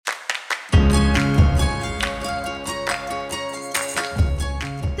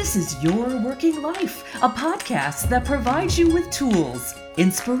This is Your Working Life, a podcast that provides you with tools,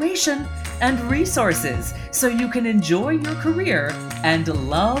 inspiration, and resources so you can enjoy your career and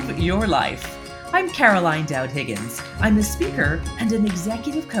love your life. I'm Caroline Dowd Higgins. I'm a speaker and an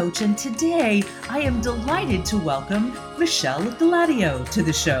executive coach, and today I am delighted to welcome Michelle Gladio to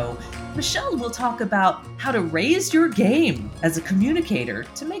the show. Michelle will talk about how to raise your game as a communicator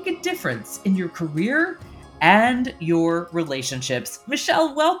to make a difference in your career and your relationships.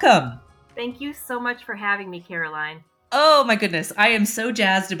 Michelle, welcome. Thank you so much for having me, Caroline. Oh my goodness, I am so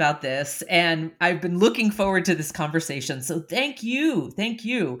jazzed about this, and I've been looking forward to this conversation. So thank you. Thank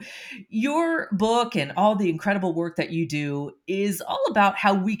you. Your book and all the incredible work that you do is all about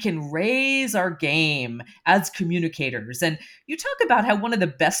how we can raise our game as communicators. And you talk about how one of the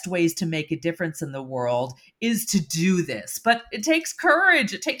best ways to make a difference in the world is to do this. But it takes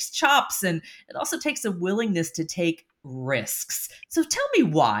courage, it takes chops, and it also takes a willingness to take risks. So tell me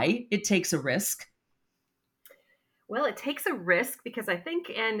why it takes a risk. Well, it takes a risk because I think,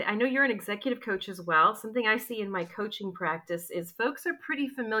 and I know you're an executive coach as well, something I see in my coaching practice is folks are pretty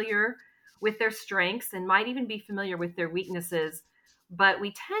familiar with their strengths and might even be familiar with their weaknesses, but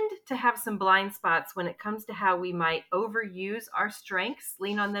we tend to have some blind spots when it comes to how we might overuse our strengths,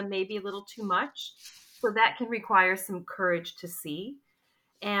 lean on them maybe a little too much. So that can require some courage to see.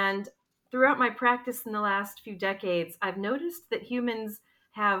 And throughout my practice in the last few decades, I've noticed that humans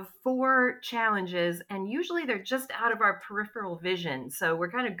have four challenges, and usually they're just out of our peripheral vision. So we're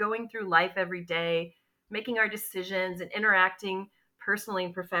kind of going through life every day, making our decisions and interacting personally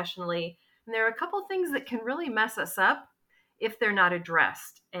and professionally. And there are a couple things that can really mess us up if they're not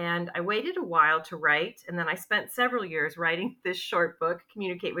addressed. And I waited a while to write, and then I spent several years writing this short book,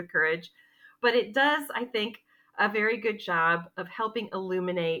 Communicate with Courage. But it does, I think, a very good job of helping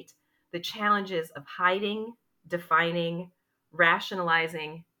illuminate the challenges of hiding, defining,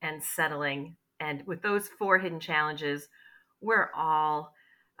 rationalizing, and settling. And with those four hidden challenges, we're all,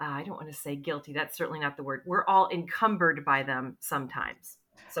 I don't want to say guilty, that's certainly not the word. We're all encumbered by them sometimes.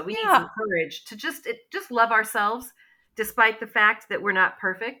 So we need some courage to just love ourselves despite the fact that we're not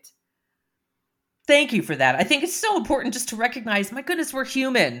perfect. Thank you for that. I think it's so important just to recognize, my goodness, we're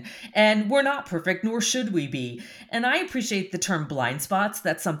human and we're not perfect, nor should we be. And I appreciate the term blind spots.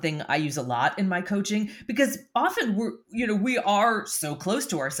 That's something I use a lot in my coaching because often we are so close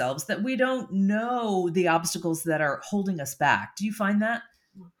to ourselves that we don't know the obstacles that are holding us back. Do you find that?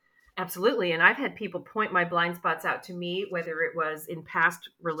 Absolutely. And I've had people point my blind spots out to me, whether it was in past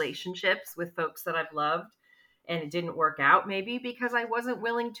relationships with folks that I've loved and it didn't work out, maybe because I wasn't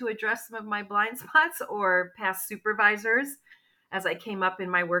willing to address some of my blind spots, or past supervisors as I came up in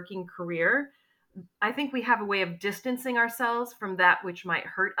my working career. I think we have a way of distancing ourselves from that which might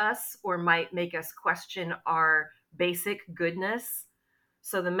hurt us or might make us question our basic goodness.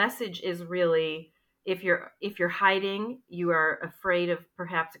 So the message is really, if you're hiding, you are afraid of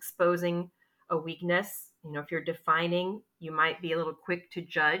perhaps exposing a weakness. If you're defining, you might be a little quick to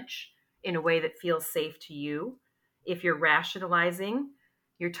judge in a way that feels safe to you. If you're rationalizing,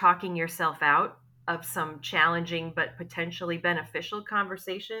 you're talking yourself out of some challenging but potentially beneficial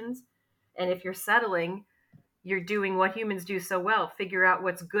conversations. And if you're settling, you're doing what humans do so well, figure out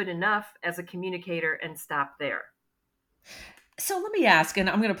what's good enough as a communicator and stop there. So let me ask, and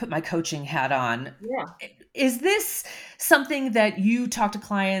I'm going to put my coaching hat on. Yeah. Is this something that you talk to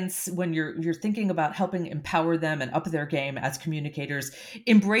clients when you're thinking about helping empower them and up their game as communicators,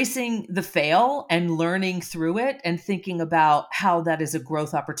 embracing the fail and learning through it and thinking about how that is a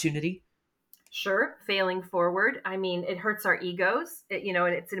growth opportunity? Sure. Failing forward. I mean, it hurts our egos, and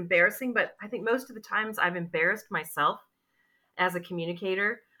it's embarrassing, but I think most of the times I've embarrassed myself as a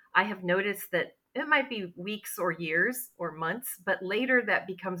communicator. I have noticed that it might be weeks or years or months, but later that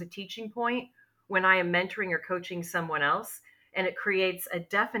becomes a teaching point when I am mentoring or coaching someone else. And it creates a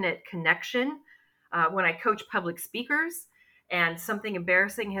definite connection. When I coach public speakers and something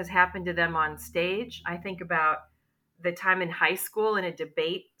embarrassing has happened to them on stage, I think about the time in high school in a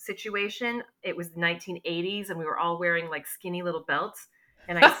debate situation. It was the 1980s and we were all wearing like skinny little belts.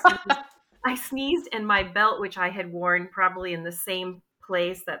 And I sneezed and my belt, which I had worn probably in the same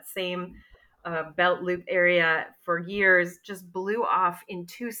place, that same belt loop area for years, just blew off in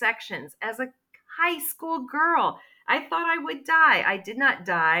two sections. As a high school girl, I thought I would die. I did not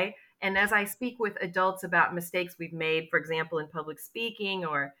die. And as I speak with adults about mistakes we've made, for example, in public speaking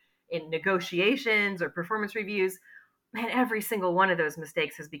or in negotiations or performance reviews, man, every single one of those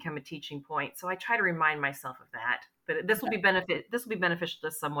mistakes has become a teaching point. So I try to remind myself of that. But this will be beneficial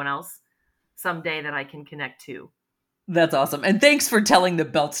to someone else someday that I can connect to. That's awesome. And thanks for telling the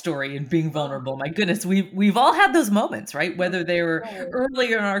belt story and being Oh, vulnerable. My goodness, we've all had those moments, right? Whether they were right.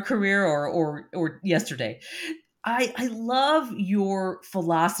 earlier in our career or yesterday. I love your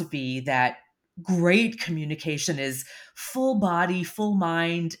philosophy that great communication is full body, full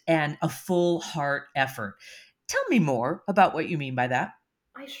mind, and a full heart effort. Tell me more about what you mean by that.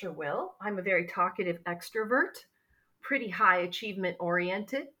 I sure will. I'm a very talkative extrovert, pretty high achievement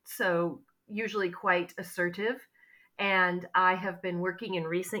oriented, so usually quite assertive. And I have been working in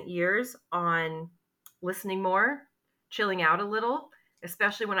recent years on listening more, chilling out a little,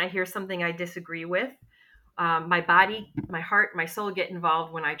 especially when I hear something I disagree with. My body, my heart, my soul get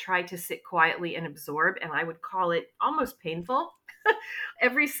involved when I try to sit quietly and absorb, and I would call it almost painful.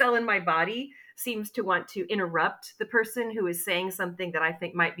 Every cell in my body seems to want to interrupt the person who is saying something that I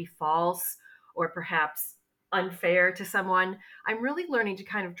think might be false or perhaps unfair to someone. I'm really learning to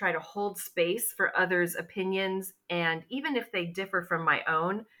kind of try to hold space for others' opinions. And even if they differ from my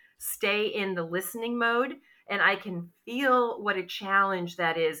own, stay in the listening mode. And I can feel what a challenge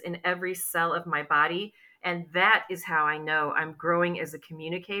that is in every cell of my body. And that is how I know I'm growing as a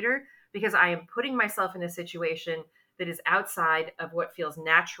communicator because I am putting myself in a situation that is outside of what feels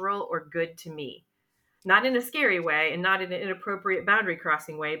natural or good to me. Not in a scary way and not in an inappropriate boundary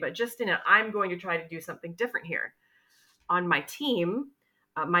crossing way, but just in a I'm going to try to do something different here. On my team,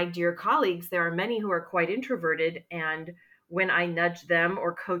 my dear colleagues, there are many who are quite introverted. And when I nudge them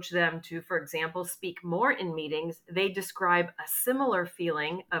or coach them to, for example, speak more in meetings, they describe a similar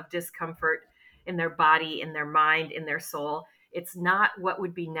feeling of discomfort in their body, in their mind, in their soul. It's not what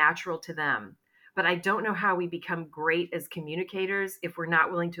would be natural to them. But I don't know how we become great as communicators if we're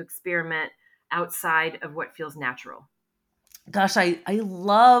not willing to experiment outside of what feels natural. Gosh, I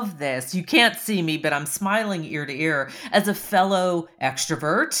love this. You can't see me, but I'm smiling ear to ear as a fellow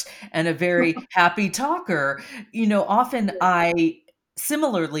extrovert and a very happy talker. Often I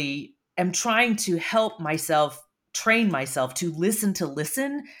similarly am trying to help myself train myself to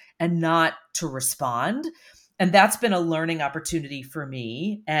listen and not to respond. And that's been a learning opportunity for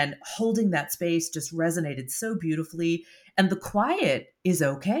me. And holding that space just resonated so beautifully. And the quiet is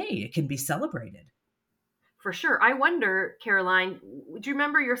okay, it can be celebrated. For sure. I wonder, Caroline, do you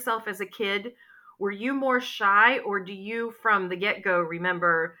remember yourself as a kid? Were you more shy, or do you, from the get go,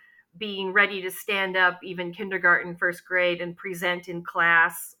 remember being ready to stand up, even kindergarten, first grade, and present in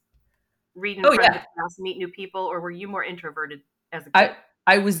class, read in Oh, front of yeah. the class, meet new people, or were you more introverted as a I kid?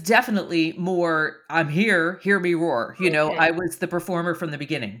 I was definitely more, "I'm here, hear me roar." Okay. I was the performer from the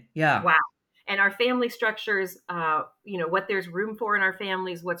beginning. Yeah. Wow. And our family structures, what there's room for in our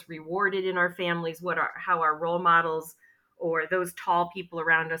families, what's rewarded in our families, how our role models or those tall people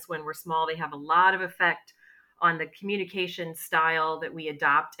around us when we're small, they have a lot of effect on the communication style that we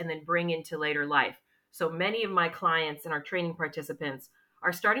adopt and then bring into later life. So many of my clients and our training participants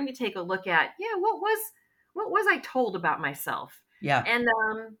are starting to take a look at, yeah, what was I told about myself? Yeah. And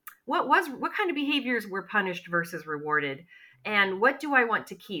what kind of behaviors were punished versus rewarded? And what do I want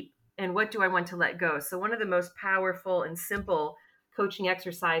to keep? And what do I want to let go? So, one of the most powerful and simple coaching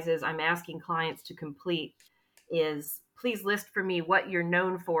exercises I'm asking clients to complete is please list for me what you're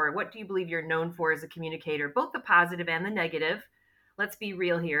known for. What do you believe you're known for as a communicator, both the positive and the negative? Let's be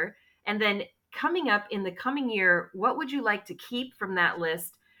real here. And then coming up in the coming year, what would you like to keep from that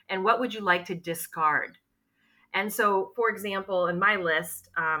list? And what would you like to discard? And so, for example, in my list,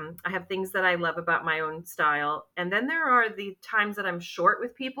 I have things that I love about my own style. And then there are the times that I'm short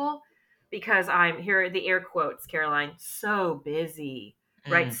with people because here are the air quotes, Caroline, so busy,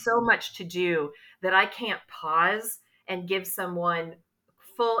 right? Mm. So much to do that I can't pause and give someone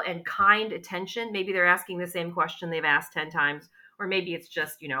full and kind attention. Maybe they're asking the same question they've asked 10 times, or maybe it's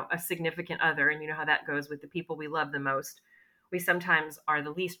just, a significant other. And you know how that goes with the people we love the most. We sometimes are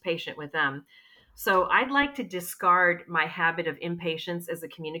the least patient with them. So I'd like to discard my habit of impatience as a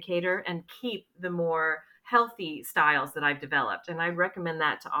communicator and keep the more healthy styles that I've developed. And I recommend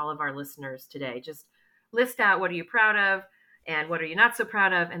that to all of our listeners today. Just list out what are you proud of and what are you not so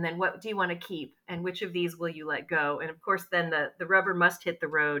proud of, and then what do you want to keep and which of these will you let go? And of course, then the rubber must hit the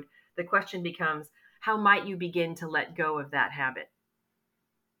road. The question becomes, how might you begin to let go of that habit?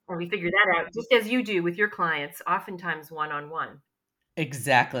 And we figure that out just as you do with your clients, oftentimes one on one.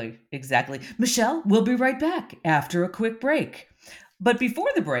 Exactly. Exactly. Michelle, we'll be right back after a quick break. But before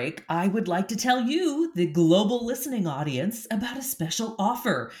the break, I would like to tell you, the global listening audience, about a special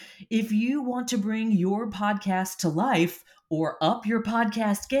offer. If you want to bring your podcast to life or up your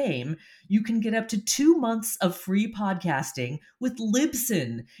podcast game, you can get up to 2 months of free podcasting with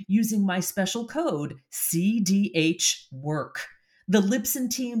Libsyn using my special code CDH Work. The Libsyn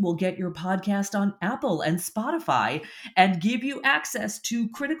team will get your podcast on Apple and Spotify and give you access to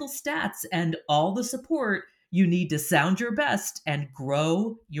critical stats and all the support you need to sound your best and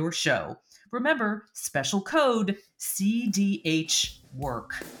grow your show. Remember, special code CDH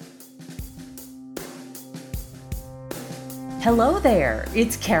Work. Hello there,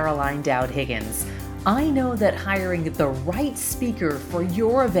 it's Caroline Dowd Higgins. I know that hiring the right speaker for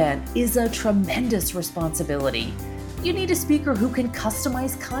your event is a tremendous responsibility. You need a speaker who can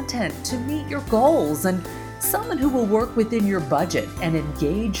customize content to meet your goals and someone who will work within your budget and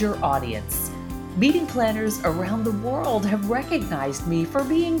engage your audience. Meeting planners around the world have recognized me for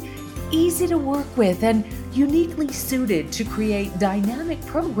being easy to work with and uniquely suited to create dynamic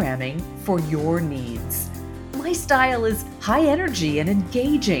programming for your needs. My style is high energy and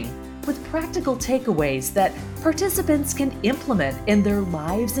engaging, with practical takeaways that participants can implement in their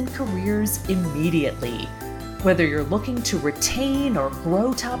lives and careers immediately. Whether you're looking to retain or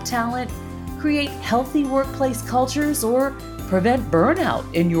grow top talent, create healthy workplace cultures, or prevent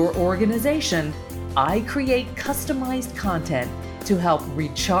burnout in your organization, I create customized content to help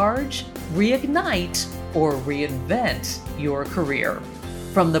recharge, reignite, or reinvent your career.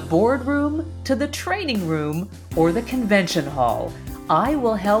 From the boardroom to the training room or the convention hall, I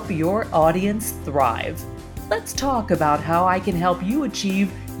will help your audience thrive. Let's talk about how I can help you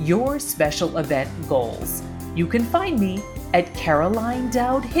achieve your special event goals. You can find me at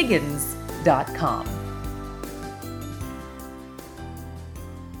carolinedowdhiggins.com.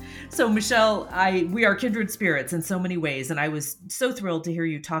 So Michelle, we are kindred spirits in so many ways, and I was so thrilled to hear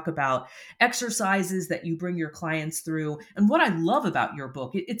you talk about exercises that you bring your clients through. And what I love about your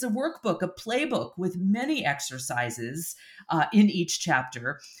book, it's a workbook, a playbook with many exercises in each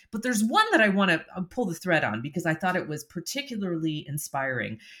chapter. But there's one that I want to pull the thread on because I thought it was particularly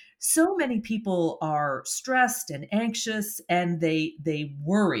inspiring. So many people are stressed and anxious, and they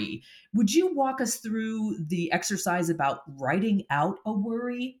worry. Would you walk us through the exercise about writing out a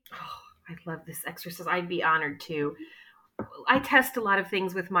worry? Oh, I love this exercise. I'd be honored to. I test a lot of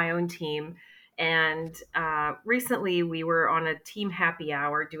things with my own team. And recently we were on a team happy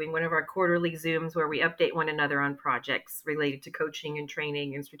hour doing one of our quarterly Zooms where we update one another on projects related to coaching and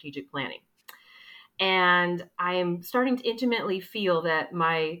training and strategic planning. And I am starting to intimately feel that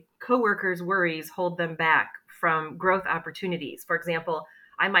my coworkers' worries hold them back from growth opportunities. For example,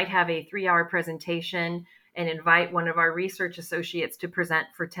 I might have a 3-hour presentation and invite one of our research associates to present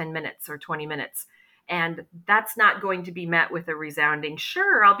for 10 minutes or 20 minutes. And that's not going to be met with a resounding,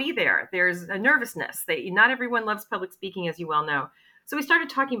 sure, I'll be there. There's a nervousness. Not everyone loves public speaking, as you well know. So we started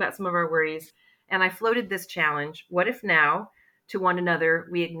talking about some of our worries, and I floated this challenge. What if now, to one another,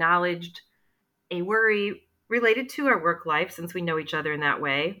 we acknowledged a worry related to our work life, since we know each other in that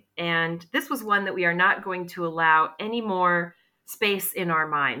way. And this was one that we are not going to allow any more space in our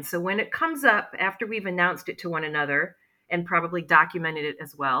minds. So when it comes up after we've announced it to one another and probably documented it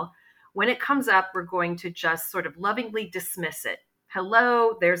as well, when it comes up, we're going to just sort of lovingly dismiss it.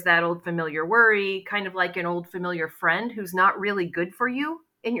 Hello, there's that old familiar worry, kind of like an old familiar friend who's not really good for you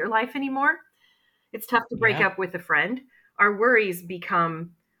in your life anymore. It's tough to break up with a friend. Our worries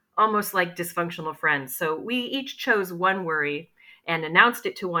become almost like dysfunctional friends. So we each chose one worry and announced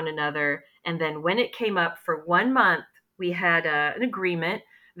it to one another. And then when it came up for 1 month, we had an agreement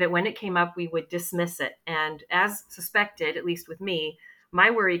that when it came up, we would dismiss it. And as suspected, at least with me, my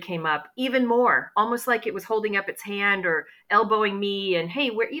worry came up even more, almost like it was holding up its hand or elbowing me. And hey,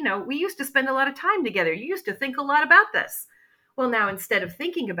 we used to spend a lot of time together. You used to think a lot about this. Well, now instead of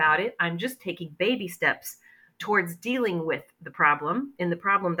thinking about it, I'm just taking baby steps towards dealing with the problem. And the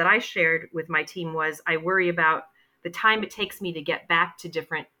problem that I shared with my team was I worry about the time it takes me to get back to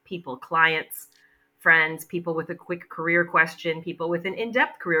different people, clients, friends, people with a quick career question, people with an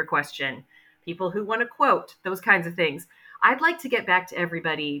in-depth career question, people who want to quote, those kinds of things. I'd like to get back to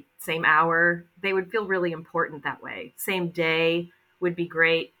everybody same hour. They would feel really important that way. Same day would be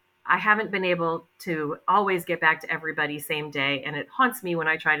great. I haven't been able to always get back to everybody same day, and it haunts me when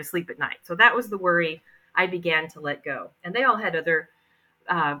I try to sleep at night. So that was the worry I began to let go. And they all had other,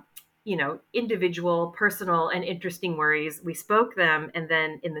 individual, personal, and interesting worries. We spoke them. And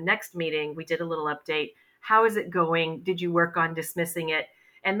then in the next meeting, we did a little update. How is it going? Did you work on dismissing it?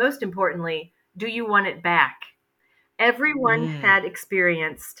 And most importantly, do you want it back? Everyone had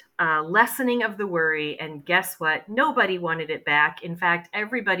experienced a lessening of the worry. And guess what? Nobody wanted it back. In fact,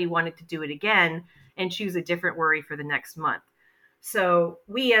 everybody wanted to do it again and choose a different worry for the next month. So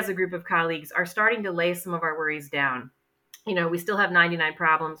we as a group of colleagues are starting to lay some of our worries down. We still have 99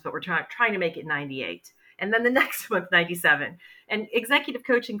 problems, but we're trying to make it 98. And then the next month, 97. And executive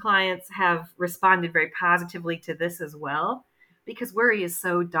coaching clients have responded very positively to this as well, because worry is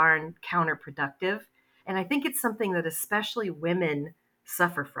so darn counterproductive. And I think it's something that especially women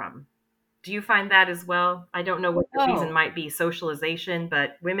suffer from. Do you find that as well? I don't know what the reason Oh, might be, socialization,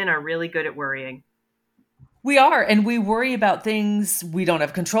 but women are really good at worrying. we are, and we worry about things we don't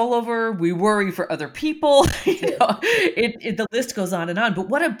have control over. We worry for other people. We do. The list goes on and on. But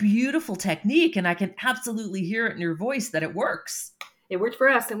what a beautiful technique, and I can absolutely hear it in your voice that it works. It worked for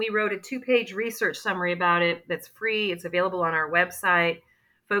us, and we wrote a 2-page research summary about it that's free. It's available on our website.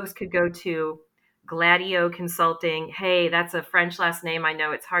 Folks could go to Gladio Consulting. Hey, that's a French last name. I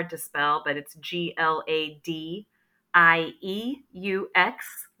know it's hard to spell, but it's GLADIEUX,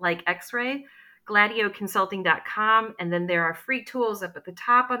 like X-ray, gladioconsulting.com. And then there are free tools up at the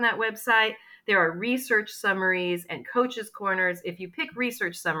top on that website. There are research summaries and coaches corners. If you pick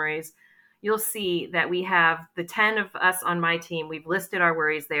research summaries, you'll see that we have the 10 of us on my team. We've listed our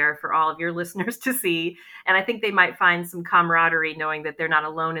worries there for all of your listeners to see. And I think they might find some camaraderie knowing that they're not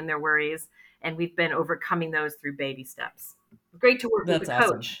alone in their worries. And we've been overcoming those through baby steps. Great to work with That's a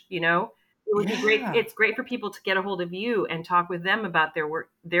awesome. coach, you know? It would be great. Yeah. It's great for people to get a hold of you and talk with them about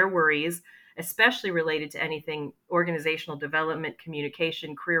their worries, especially related to anything organizational development,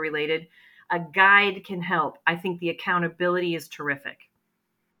 communication, career related. A guide can help. I think the accountability is terrific.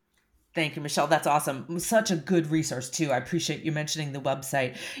 Thank you, Michelle. That's awesome. Such a good resource, too. I appreciate you mentioning the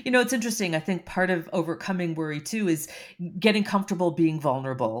website. It's interesting. I think part of overcoming worry, too, is getting comfortable being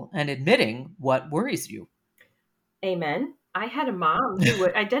vulnerable and admitting what worries you. Amen. I had a mom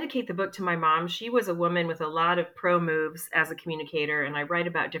I dedicate the book to my mom. She was a woman with a lot of pro moves as a communicator, and I write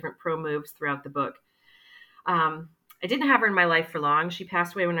about different pro moves throughout the book. I didn't have her in my life for long. She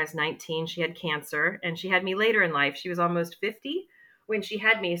passed away when I was 19. She had cancer, and she had me later in life. She was almost 50 when she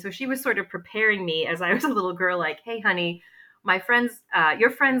had me. So she was sort of preparing me as I was a little girl, like, hey, honey, my friends,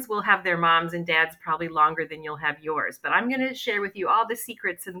 your friends will have their moms and dads probably longer than you'll have yours. But I'm going to share with you all the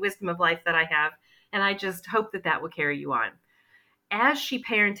secrets and wisdom of life that I have. And I just hope that that will carry you on. As she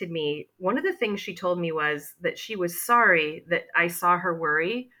parented me, one of the things she told me was that she was sorry that I saw her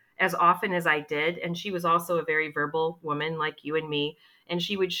worry as often as I did. And she was also a very verbal woman like you and me. And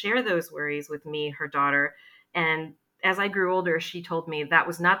she would share those worries with me, her daughter. And as I grew older, she told me that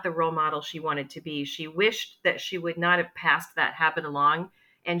was not the role model she wanted to be. She wished that she would not have passed that habit along.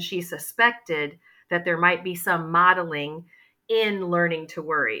 And she suspected that there might be some modeling in learning to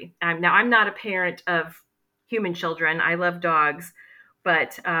worry. Now, I'm not a parent of human children. I love dogs.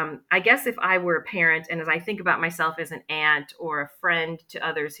 But I guess if I were a parent, and as I think about myself as an aunt or a friend to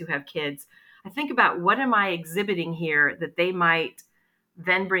others who have kids, I think about what am I exhibiting here that they might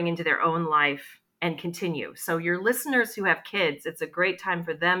then bring into their own life and continue. So your listeners who have kids, it's a great time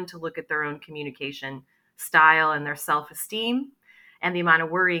for them to look at their own communication style and their self-esteem and the amount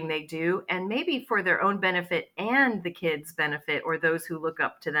of worrying they do, and maybe for their own benefit and the kids' benefit or those who look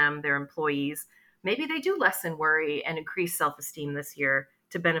up to them, their employees, maybe they do lessen worry and increase self-esteem this year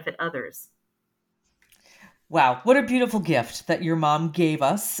to benefit others. Wow, what a beautiful gift that your mom gave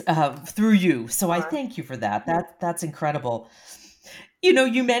us through you. So I thank you for that. That's incredible.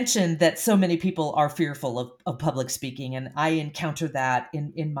 You mentioned that so many people are fearful of public speaking, and I encounter that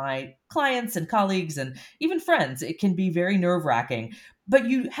in my clients and colleagues and even friends. It can be very nerve-wracking. But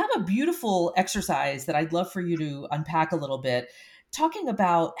you have a beautiful exercise that I'd love for you to unpack a little bit, talking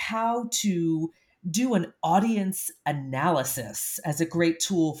about how to do an audience analysis as a great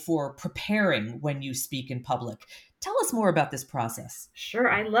tool for preparing when you speak in public. Tell us more about this process.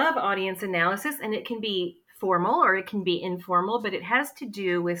 Sure. I love audience analysis, and it can be formal or it can be informal, but it has to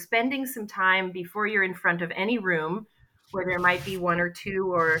do with spending some time before you're in front of any room where there might be one or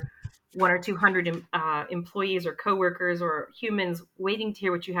 200 employees or coworkers or humans waiting to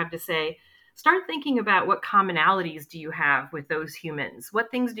hear what you have to say. Start thinking about what commonalities do you have with those humans?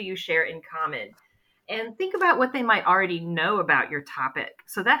 What things do you share in common? And think about what they might already know about your topic.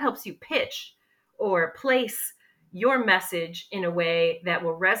 So that helps you pitch or place your message in a way that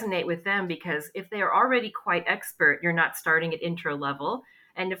will resonate with them, because if they are already quite expert, you're not starting at intro level.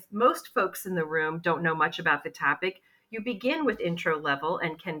 And if most folks in the room don't know much about the topic, you begin with intro level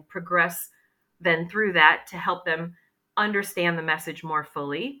and can progress then through that to help them understand the message more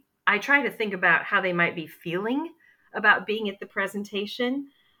fully. I try to think about how they might be feeling about being at the presentation.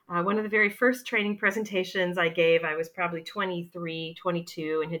 One of the very first training presentations I gave, I was probably 23,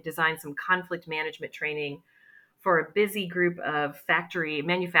 22, and had designed some conflict management training for a busy group of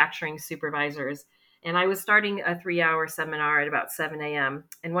manufacturing supervisors. And I was starting a 3-hour seminar at about 7 a.m.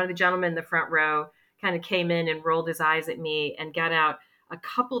 And one of the gentlemen in the front row kind of came in and rolled his eyes at me and got out a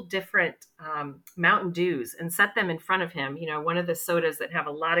couple different Mountain Dews and set them in front of him, one of the sodas that have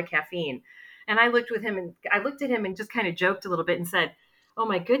a lot of caffeine. And I looked at him and just kind of joked a little bit and said, "Oh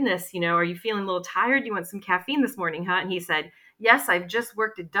my goodness, are you feeling a little tired? You want some caffeine this morning, huh?" And he said, "Yes, I've just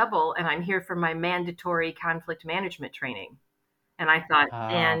worked a double and I'm here for my mandatory conflict management training." And I thought, Ah.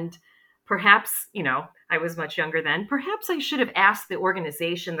 and perhaps, I was much younger then. Perhaps I should have asked the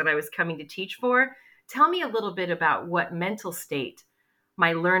organization that I was coming to teach for, tell me a little bit about what mental state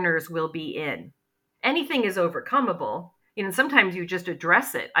my learners will be in. Anything is overcomable. Sometimes you just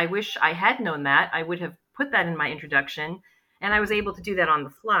address it. I wish I had known that. I would have put that in my introduction, and I was able to do that on the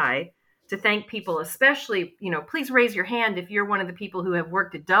fly to thank people, especially, please raise your hand if you're one of the people who have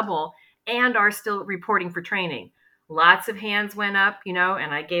worked a double and are still reporting for training. Lots of hands went up,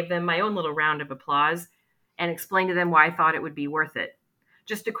 and I gave them my own little round of applause and explained to them why I thought it would be worth it.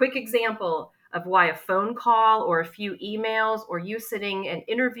 Just a quick example of why a phone call or a few emails or you sitting and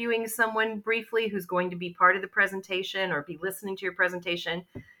interviewing someone briefly who's going to be part of the presentation or be listening to your presentation,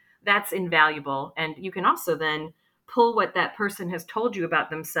 that's invaluable. And you can also then pull what that person has told you about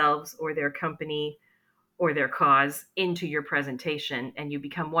themselves or their company or their cause into your presentation, and you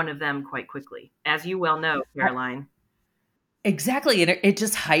become one of them quite quickly, as you well know, Caroline. Exactly. And it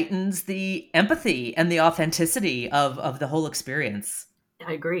just heightens the empathy and the authenticity of the whole experience.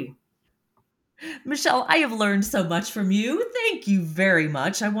 I agree. Michelle, I have learned so much from you. Thank you very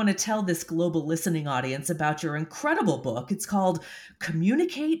much. I want to tell this global listening audience about your incredible book. It's called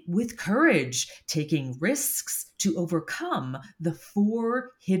Communicate with Courage, Taking Risks to Overcome the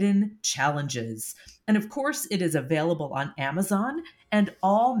Four Hidden Challenges. And of course, it is available on Amazon and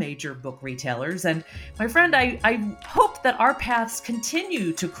all major book retailers. And my friend, I hope that our paths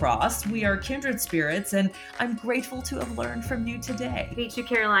continue to cross. We are kindred spirits, and I'm grateful to have learned from you today. Me too,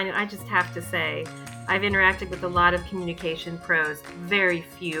 Caroline. And I just have to say, I've interacted with a lot of communication pros, very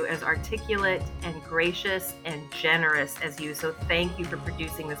few as articulate and gracious and generous as you. So thank you for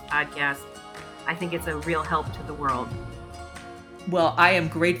producing this podcast. I think it's a real help to the world. Well, I am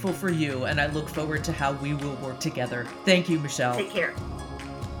grateful for you, and I look forward to how we will work together. Thank you, Michelle. Take care.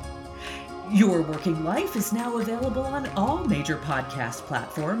 Your Working Life is now available on all major podcast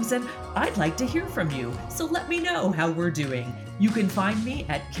platforms, and I'd like to hear from you, so let me know how we're doing. You can find me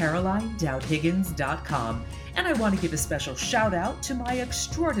at CarolineDowdHiggins.com, and I want to give a special shout out to my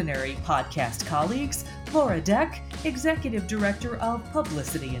extraordinary podcast colleagues, Laura Deck, Executive Director of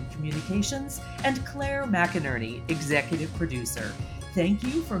Publicity and Communications, and Claire McInerney, Executive Producer. Thank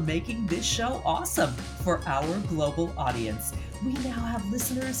you for making this show awesome for our global audience. We now have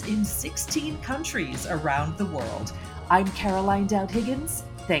listeners in 16 countries around the world. I'm Caroline Dowd Higgins.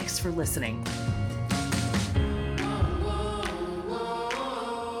 Thanks for listening.